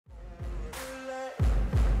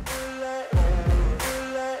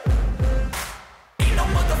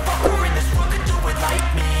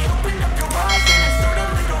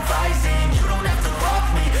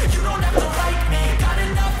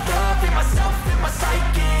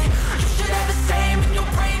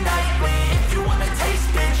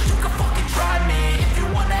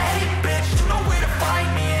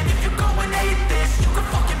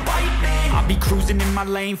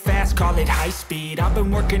my lane fast, call it high speed. I've been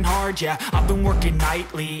working hard, yeah, I've been working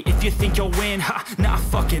nightly. If you think you'll win, ha, not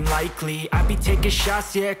fucking likely. I be taking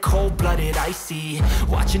shots, yeah, cold-blooded, icy.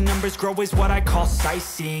 Watching numbers grow is what I call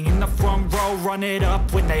sightseeing. In the front row, run it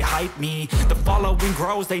up when they hype me. The following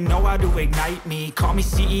grows, they know how to ignite me. Call me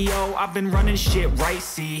CEO, I've been running shit right,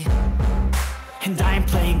 see. And I ain't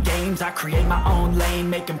playing games, I create my own lane,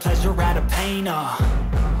 making pleasure out of pain,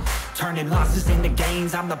 turning losses into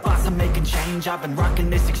gains. I'm the boss, I'm making change. I've been rocking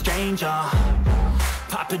this exchange,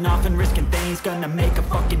 popping off and risking things. Gonna make a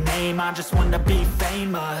fucking name. I just wanna be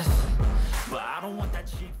famous, but I don't want that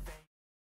cheap